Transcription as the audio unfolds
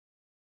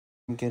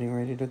I'm getting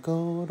ready to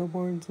go to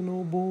Barnes &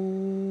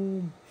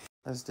 Noble.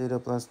 I stayed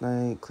up last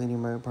night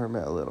cleaning my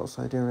apartment a little,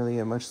 so I didn't really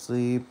get much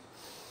sleep.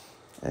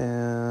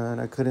 And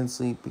I couldn't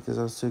sleep because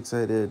I was too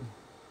excited.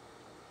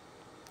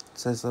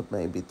 So I slept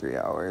maybe 3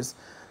 hours.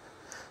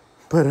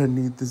 But I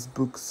need this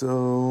book,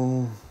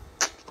 so...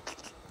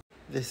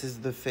 This is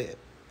the fit.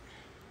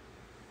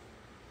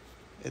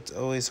 It's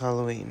always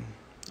Halloween.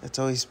 It's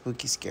always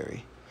spooky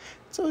scary.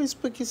 It's always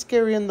spooky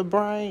scary in the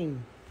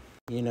brain.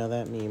 You know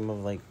that meme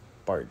of like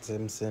Bart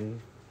Simpson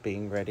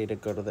being ready to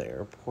go to the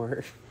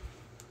airport?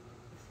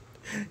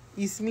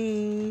 It's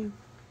me.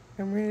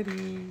 I'm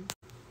ready.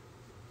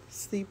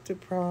 Sleep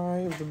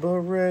deprived, but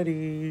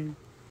ready.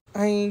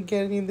 I ain't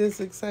getting this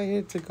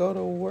excited to go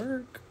to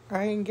work.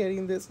 I ain't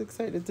getting this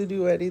excited to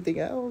do anything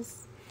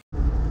else.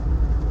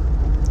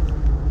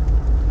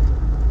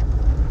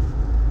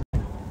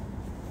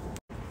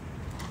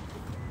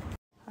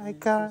 I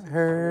got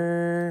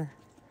her.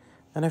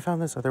 And I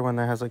found this other one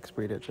that has like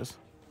sprayed edges.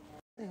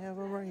 I have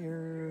them right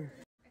here.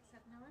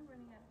 Except now I'm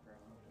running out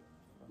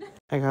of girl.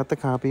 I got the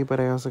copy, but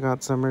I also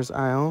got Summer's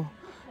Isle.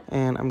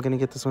 And I'm going to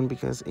get this one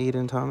because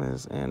Aiden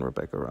Thomas and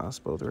Rebecca Ross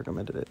both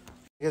recommended it.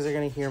 You guys are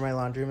going to hear my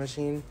laundry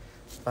machine,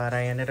 but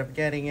I ended up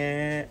getting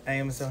it. I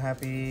am so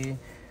happy.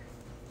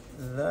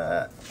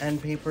 The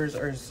end papers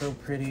are so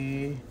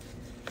pretty.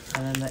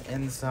 And then the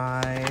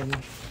inside.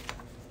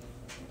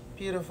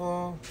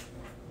 Beautiful.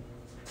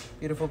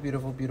 Beautiful,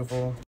 beautiful,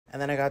 beautiful.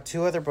 And then I got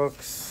 2 other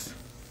books.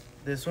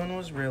 This one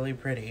was really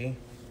pretty.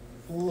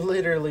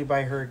 Literally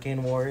by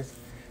Hurricane Wars.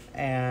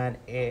 And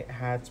it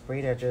had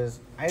sprayed edges.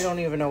 I don't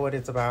even know what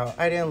it's about.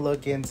 I didn't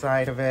look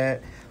inside of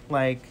it,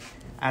 like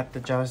at the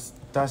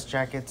dust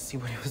jacket to see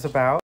what it was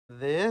about.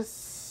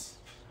 This,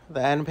 the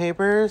end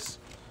papers,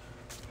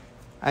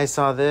 I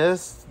saw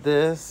this,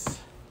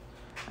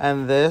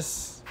 and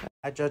this.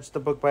 I judged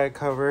the book by a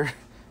cover,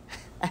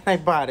 and I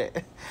bought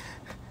it.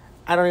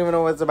 I don't even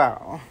know what it's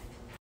about.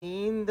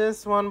 Seen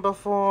this one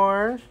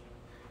before,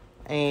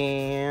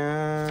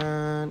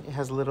 and it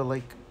has a little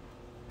like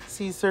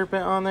sea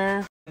serpent on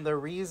there. The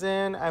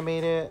reason I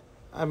made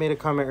a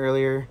comment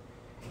earlier,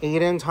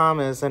 Aiden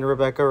Thomas and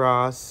Rebecca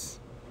Ross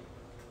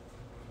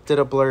did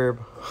a blurb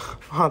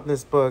on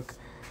this book,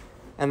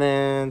 and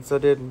then so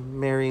did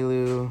Mary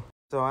Lou.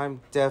 So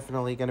I'm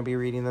definitely going to be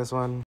reading this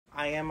one.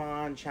 I am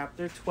on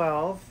chapter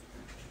 12.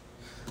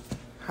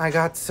 I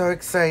got so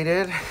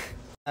excited.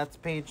 That's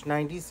page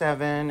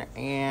 97,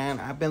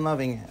 and I've been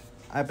loving it.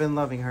 I've been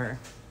loving her.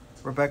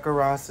 Rebecca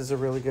Ross is a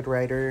really good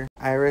writer.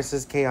 Iris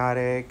is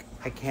chaotic.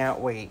 I can't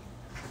wait.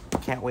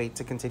 Can't wait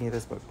to continue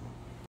this book.